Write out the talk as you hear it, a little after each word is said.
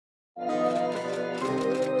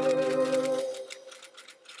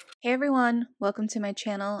Hey everyone, welcome to my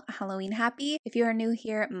channel, Halloween Happy. If you are new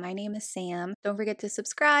here, my name is Sam. Don't forget to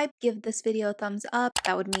subscribe, give this video a thumbs up,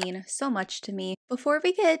 that would mean so much to me. Before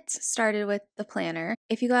we get started with the planner,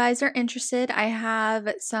 if you guys are interested, I have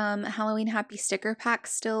some Halloween Happy sticker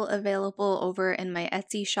packs still available over in my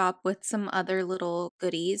Etsy shop with some other little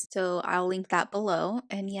goodies, so I'll link that below.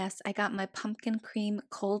 And yes, I got my pumpkin cream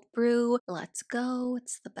cold brew. Let's go,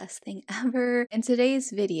 it's the best thing ever. In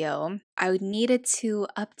today's video, I needed to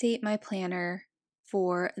update my planner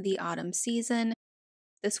for the autumn season.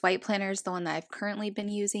 This white planner is the one that I've currently been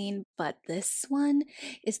using, but this one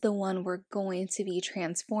is the one we're going to be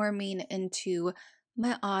transforming into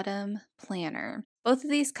my autumn planner. Both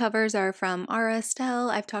of these covers are from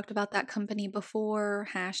Estelle. I've talked about that company before,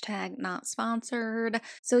 hashtag not sponsored.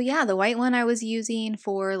 So yeah, the white one I was using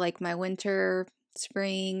for like my winter,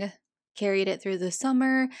 spring, carried it through the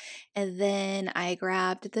summer, and then I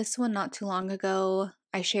grabbed this one not too long ago.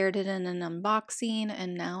 I shared it in an unboxing,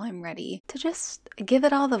 and now I'm ready to just give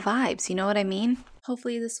it all the vibes, you know what I mean?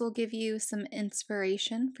 Hopefully this will give you some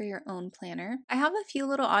inspiration for your own planner. I have a few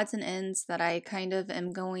little odds and ends that I kind of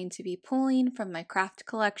am going to be pulling from my craft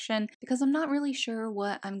collection because I'm not really sure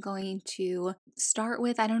what I'm going to start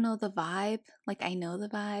with. I don't know the vibe. Like, I know the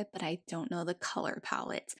vibe, but I don't know the color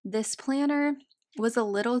palette. This planner was a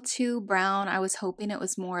little too brown. I was hoping it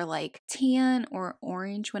was more like tan or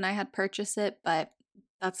orange when I had purchased it, but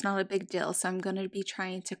that's not a big deal. So I'm going to be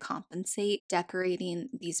trying to compensate decorating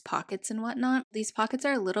these pockets and whatnot. These pockets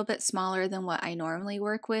are a little bit smaller than what I normally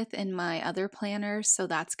work with in my other planners, so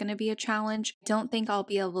that's going to be a challenge. Don't think I'll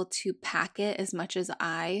be able to pack it as much as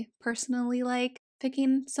I personally like.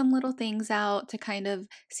 Picking some little things out to kind of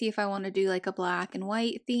see if I want to do like a black and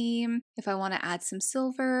white theme. If I want to add some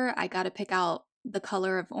silver, I got to pick out the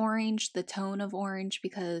color of orange, the tone of orange,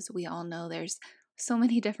 because we all know there's so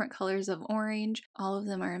many different colors of orange. All of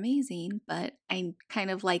them are amazing, but I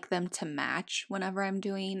kind of like them to match whenever I'm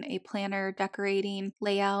doing a planner decorating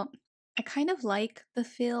layout. I kind of like the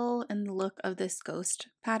feel and the look of this ghost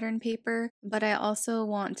pattern paper, but I also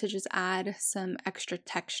want to just add some extra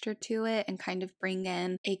texture to it and kind of bring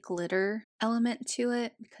in a glitter element to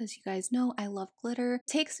it because you guys know I love glitter.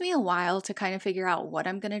 It takes me a while to kind of figure out what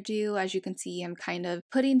I'm going to do. As you can see, I'm kind of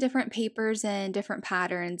putting different papers in, different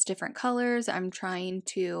patterns, different colors. I'm trying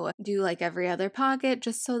to do like every other pocket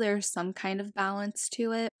just so there's some kind of balance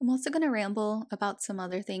to it. I'm also going to ramble about some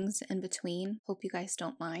other things in between. Hope you guys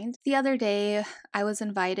don't mind. The other day, I was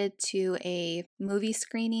invited to a movie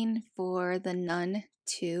screening for The Nun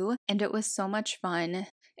 2, and it was so much fun.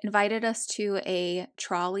 Invited us to a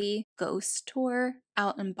trolley ghost tour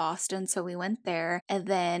out in Boston, so we went there, and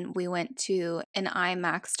then we went to an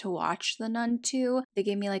IMAX to watch The Nun 2. They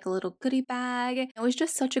gave me like a little goodie bag. It was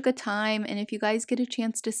just such a good time, and if you guys get a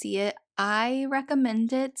chance to see it, I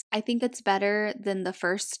recommend it. I think it's better than the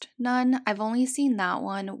first Nun. I've only seen that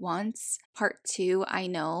one once. Part 2, I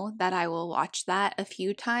know that I will watch that a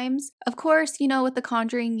few times. Of course, you know, with the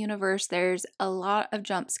Conjuring universe, there's a lot of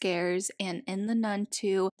jump scares, and in The Nun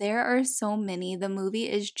 2, there are so many. The movie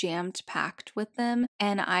is jammed packed with them,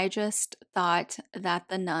 and I just thought that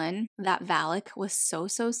the nun, that Valak, was so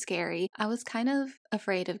scary. I was kind of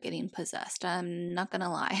afraid of getting possessed, I'm not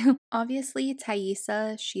gonna lie. Obviously,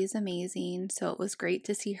 Thaisa, she's amazing, so it was great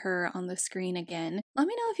to see her on the screen again. Let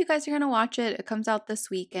me know if you guys are gonna watch it. It comes out this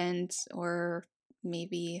weekend or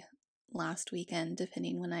maybe last weekend,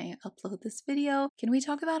 depending when I upload this video. Can we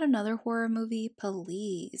talk about another horror movie,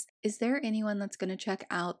 please? Is there anyone that's gonna check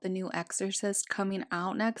out the new Exorcist coming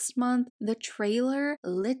out next month? The trailer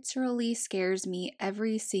literally scares me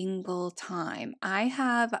every single time. I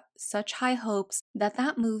have such high hopes that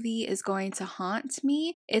that movie is going to haunt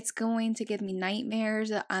me. It's going to give me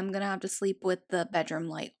nightmares. I'm gonna have to sleep with the bedroom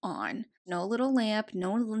light on. No little lamp,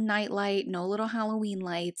 no night light, no little Halloween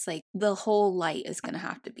lights. Like, the whole light is gonna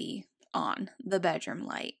have to be on, the bedroom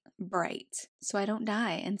light, bright, so I don't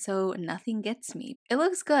die and so nothing gets me. It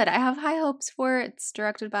looks good. I have high hopes for it. It's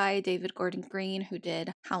directed by David Gordon Green, who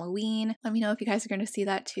did Halloween. Let me know if you guys are going to see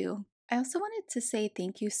that too. I also wanted to say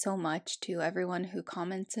thank you so much to everyone who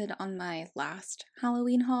commented on my last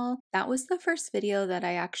Halloween haul. That was the first video that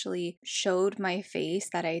I actually showed my face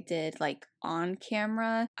that I did like on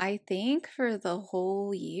camera, I think, for the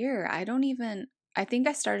whole year. I think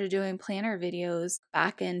I started doing planner videos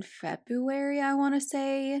back in February, I want to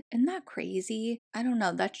say. Isn't that crazy? I don't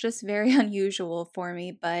know. That's just very unusual for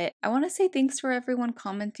me, but I want to say thanks for everyone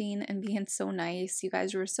commenting and being so nice. You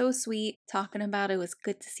guys were so sweet talking about it. It was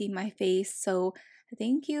good to see my face. So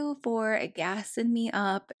thank you for gassing me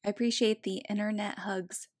up. I appreciate the internet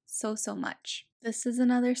hugs so much. This is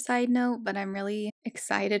another side note, but I'm really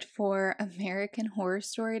excited for American Horror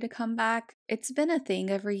Story to come back. It's been a thing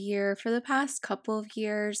every year for the past couple of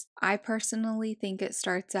years. I personally think it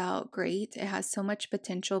starts out great. It has so much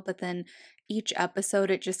potential, but then each episode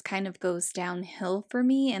it just kind of goes downhill for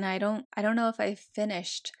me, and I don't know if I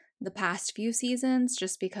finished the past few seasons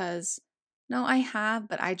just because no, I have,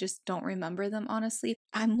 but I just don't remember them, honestly.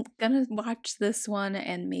 I'm gonna watch this one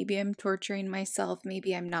and maybe I'm torturing myself,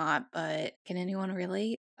 maybe I'm not, but can anyone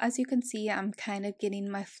relate? As you can see, I'm kind of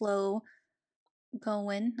getting my flow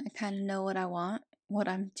going. I kind of know what I want, what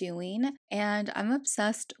I'm doing, and I'm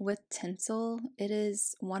obsessed with tinsel. It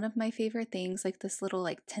is one of my favorite things, like this little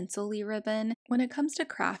like tinsel-y ribbon. When it comes to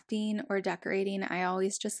crafting or decorating, I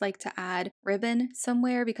always just like to add ribbon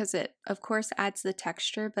somewhere because it of course adds the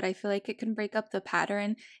texture, but I feel like it can break up the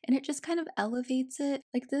pattern and it just kind of elevates it.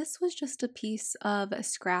 Like this was just a piece of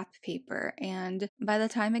scrap paper, and by the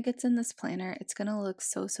time it gets in this planner, it's gonna look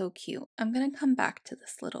so cute. I'm gonna come back to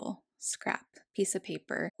this little scrap piece of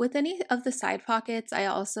paper. With any of the side pockets, I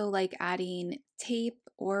also like adding tape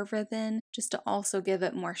or ribbon just to also give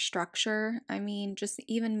it more structure. I mean, just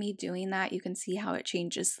even me doing that, you can see how it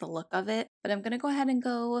changes the look of it. But I'm gonna go ahead and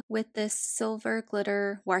go with this silver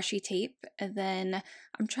glitter washi tape, and then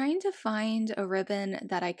I'm trying to find a ribbon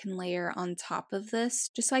that I can layer on top of this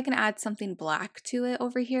just so I can add something black to it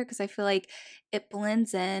over here because I feel like it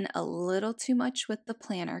blends in a little too much with the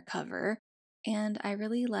planner cover. And I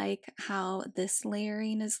really like how this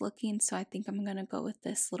layering is looking, so I think I'm gonna go with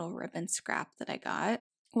this little ribbon scrap that I got.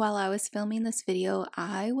 While I was filming this video,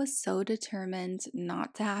 I was so determined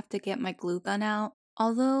not to have to get my glue gun out.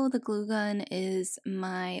 Although the glue gun is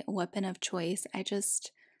my weapon of choice,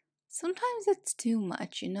 sometimes it's too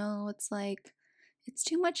much, you know? It's like, it's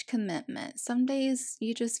too much commitment. Some days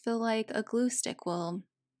you just feel like a glue stick will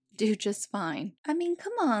do just fine. I mean,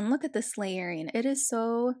 come on, look at this layering. It is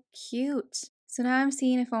so cute. So now I'm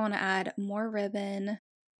seeing if I want to add more ribbon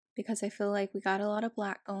because I feel like we got a lot of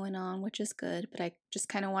black going on, which is good, but I just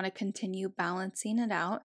kind of want to continue balancing it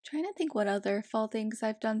out. Trying to think what other fall things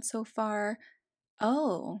I've done so far.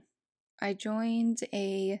 Oh, I joined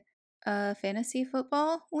a fantasy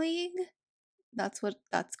football league. That's what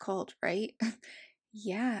that's called, right?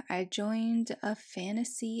 Yeah, I joined a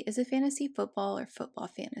fantasy, is it fantasy football or football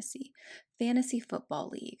fantasy? Fantasy football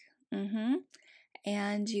league.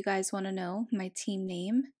 And you guys want to know my team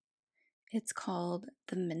name? It's called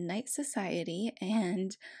the Midnight Society,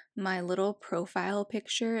 and my little profile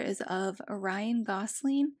picture is of Ryan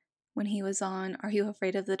Gosling when he was on Are You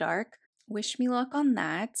Afraid of the Dark? Wish me luck on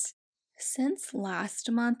that. Since last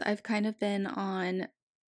month, I've kind of been on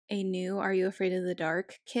a new Are You Afraid of the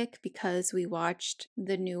Dark kick because we watched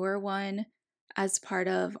the newer one as part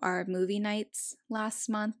of our movie nights last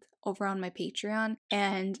month over on my Patreon.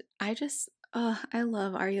 And I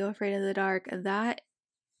love Are You Afraid of the Dark? That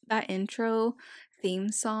intro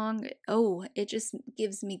theme song, oh, it just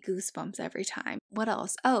gives me goosebumps every time. What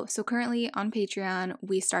else? Oh, so currently on Patreon,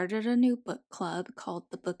 we started a new book club called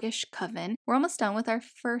The Bookish Coven. We're almost done with our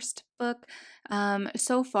first book.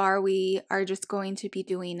 So far, we are just going to be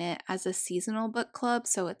doing it as a seasonal book club,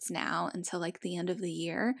 so it's now until like the end of the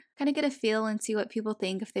year. Kind of get a feel and see what people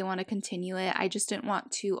think if they want to continue it. I just didn't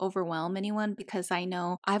want to overwhelm anyone because I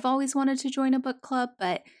know I've always wanted to join a book club,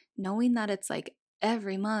 but knowing that it's like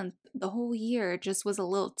every month the whole year just was a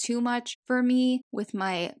little too much for me with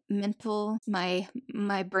my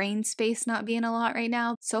my brain space not being a lot right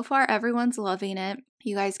now. So far everyone's loving it.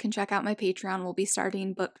 You guys can check out my Patreon. We'll be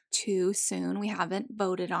starting book 2 soon. We haven't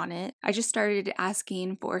voted on it. I just started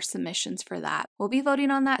asking for submissions for that. We'll be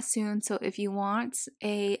voting on that soon. So if you want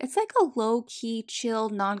it's like a low-key, chill,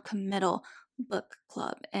 non-committal book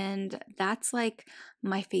club, and that's like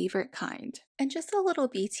my favorite kind. And just a little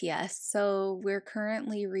BTS. So we're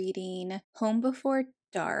currently reading Home Before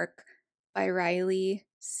Dark by Riley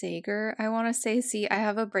Sager. I want to say, see, I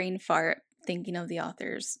have a brain fart thinking of the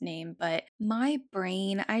author's name, but my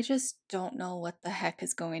brain, I just don't know what the heck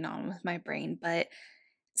is going on with my brain. But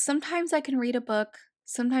sometimes I can read a book,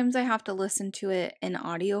 sometimes I have to listen to it in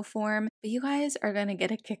audio form, but you guys are gonna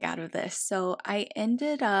get a kick out of this. So I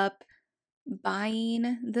ended up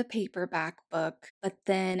buying the paperback book, but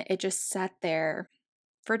then it just sat there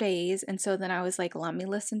for days. And so then I was like, let me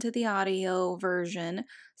listen to the audio version.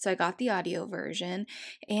 So I got the audio version,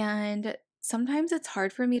 and sometimes it's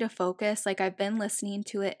hard for me to focus. Like I've been listening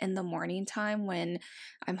to it in the morning time when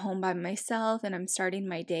I'm home by myself and I'm starting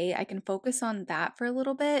my day. I can focus on that for a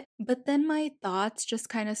little bit, but then my thoughts just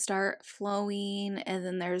kind of start flowing. And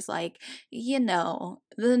then there's like, the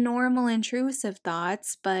normal intrusive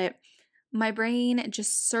thoughts, but My brain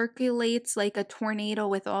just circulates like a tornado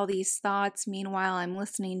with all these thoughts. Meanwhile, I'm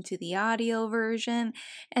listening to the audio version,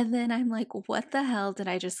 and then I'm like, what the hell did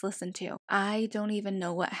I just listen to? I don't even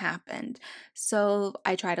know what happened. So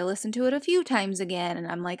I try to listen to it a few times again, and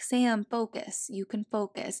I'm like, Sam, focus. You can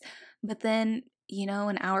focus. But then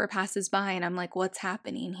an hour passes by and I'm like, what's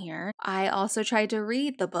happening here? I also tried to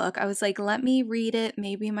read the book. I was like, let me read it.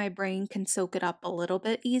 Maybe my brain can soak it up a little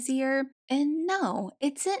bit easier. And no,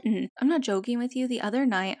 it didn't. I'm not joking with you. The other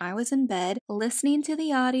night, I was in bed listening to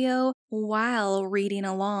the audio while reading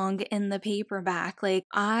along in the paperback. Like,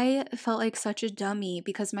 I felt like such a dummy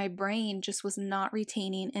because my brain just was not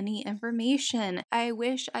retaining any information. I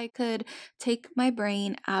wish I could take my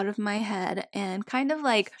brain out of my head and kind of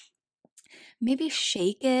like maybe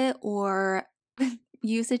shake it or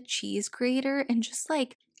use a cheese grater and just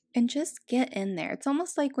get in there. It's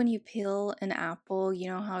almost like when you peel an apple, you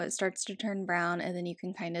know how it starts to turn brown and then you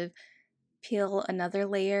can kind of peel another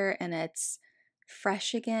layer and it's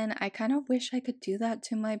fresh again. I kind of wish I could do that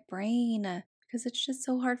to my brain because it's just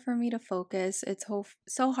so hard for me to focus. It's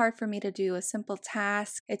so hard for me to do a simple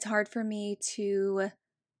task. It's hard for me to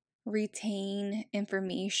retain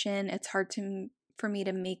information. It's hard for me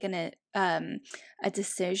to make a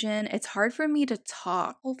decision. It's hard for me to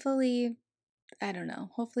talk. Hopefully, I don't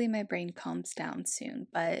know. Hopefully my brain calms down soon,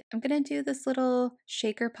 but I'm going to do this little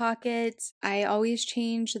shaker pocket. I always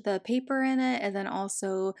change the paper in it and then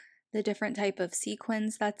also the different type of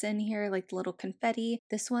sequins that's in here, like the little confetti.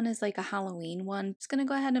 This one is like a Halloween one. I'm just going to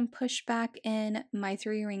go ahead and push back in my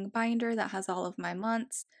 3-ring binder that has all of my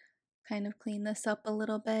months. Kind of clean this up a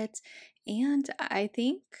little bit, and I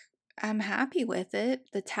think I'm happy with it.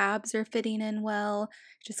 The tabs are fitting in well.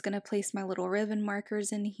 Just gonna place my little ribbon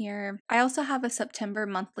markers in here. I also have a September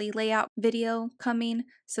monthly layout video coming,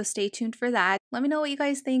 so stay tuned for that. Let me know what you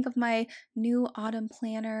guys think of my new autumn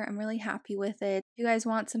planner. I'm really happy with it. If you guys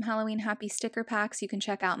want some Halloween happy sticker packs, you can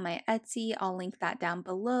check out my Etsy. I'll link that down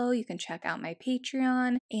below. You can check out my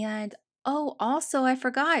Patreon. And oh, also I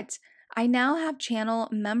forgot. I now have channel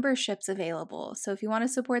memberships available. So if you want to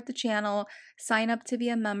support the channel, sign up to be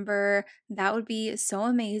a member. That would be so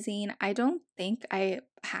amazing. I don't think I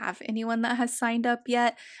have anyone that has signed up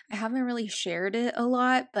yet. I haven't really shared it a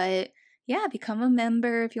lot, but yeah, become a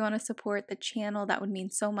member if you want to support the channel. That would mean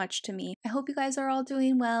so much to me. I hope you guys are all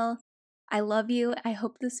doing well. I love you. I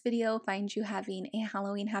hope this video finds you having a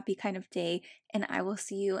Halloween happy kind of day, and I will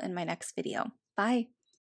see you in my next video. Bye.